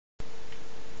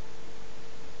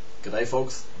G'day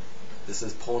folks, this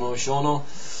is Porno Seano.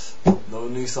 No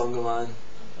new song of mine.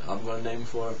 I haven't got a name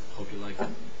for it. Hope you like it.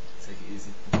 Take it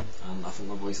easy. And I think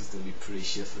my voice is going to be pretty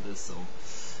shit for this, so,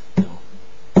 you know,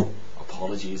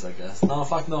 apologies I guess. No, in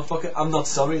fact, no, fuck it. I'm not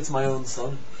sorry, it's my own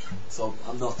son. So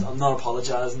I'm not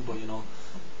apologising, but you know,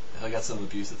 if I get some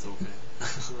abuse, it's okay.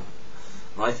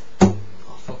 Right? Oh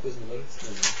fuck, where's my lyrics?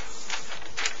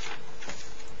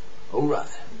 Alright.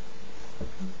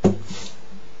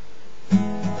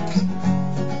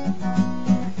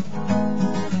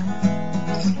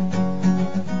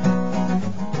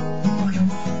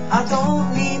 I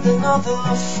don't need another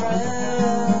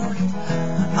friend,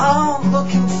 I'm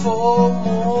looking for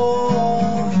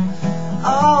more.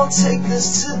 I'll take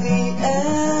this to the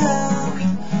end,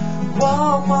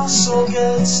 while my soul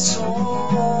gets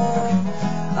torn.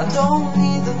 I don't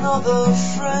need another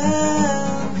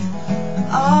friend,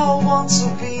 I want to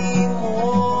be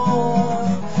more.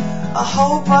 I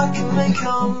hope I can make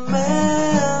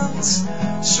amends,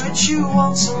 switch you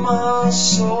onto my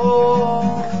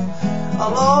soul.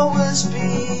 I'll always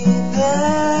be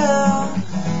there,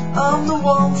 I'm the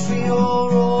one for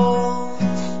your all.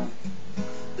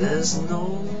 There's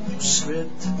no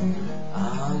script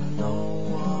I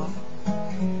know of,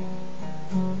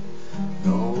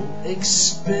 no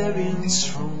experience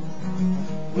from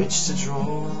which to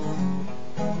draw,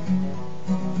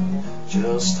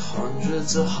 just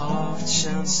hundreds of half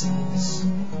chances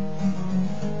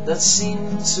that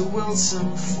seem to wilt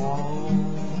and fall.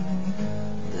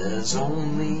 There's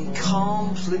only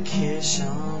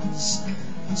complications,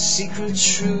 secret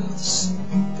truths,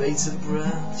 bated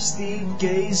breaths, deep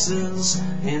gazes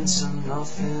into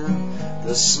nothing.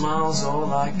 The smile's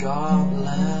all I got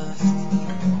left.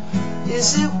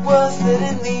 Is it worth it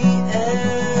in the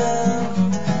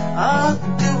end? I'd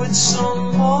do it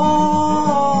some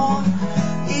more,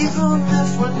 even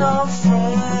if we're not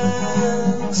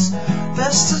friends.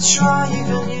 Best to try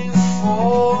even you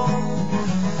fall,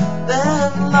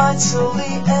 then lie till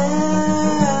the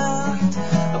end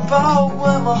about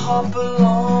where my heart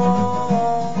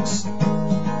belongs.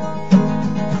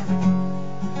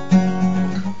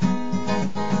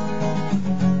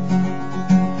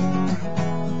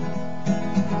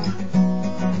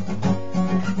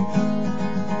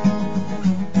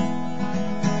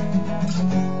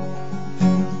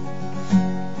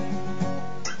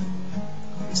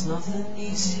 There's nothing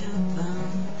easier than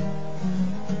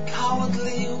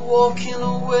cowardly walking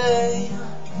away.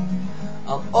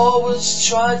 I'll always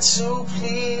try to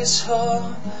please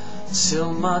her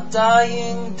till my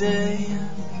dying day.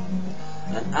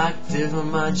 An active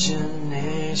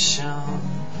imagination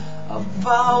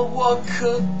about what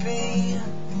could be.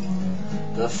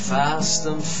 The fast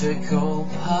and fickle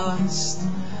past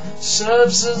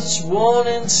serves as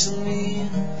warning to me.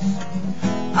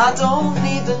 I don't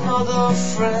need another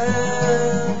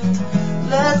friend,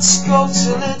 let's go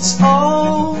till it's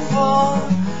over.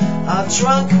 I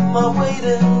drank my weight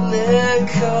in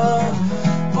liquor,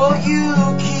 but you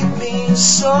keep me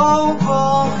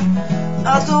sober.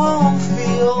 I don't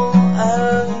feel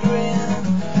angry,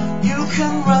 you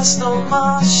can rest on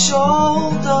my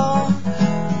shoulder.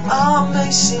 I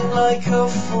may seem like a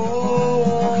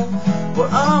fool, but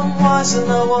I'm wiser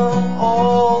now I'm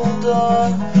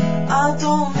older. I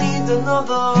don't need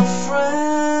another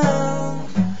friend,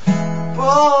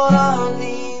 but I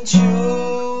need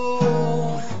you.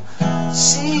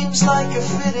 Seems like a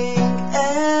fitting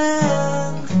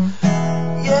end,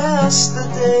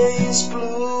 yesterday's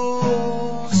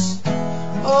blues.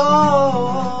 Oh,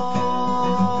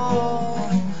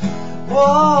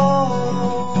 whoa,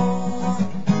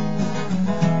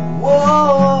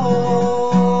 whoa,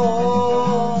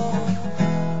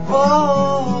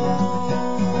 whoa,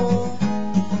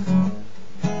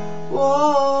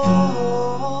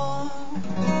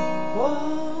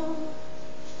 whoa.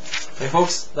 Hey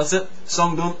folks, that's it.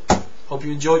 Song done. Hope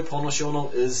you enjoyed. Porno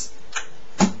Seano is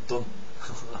done.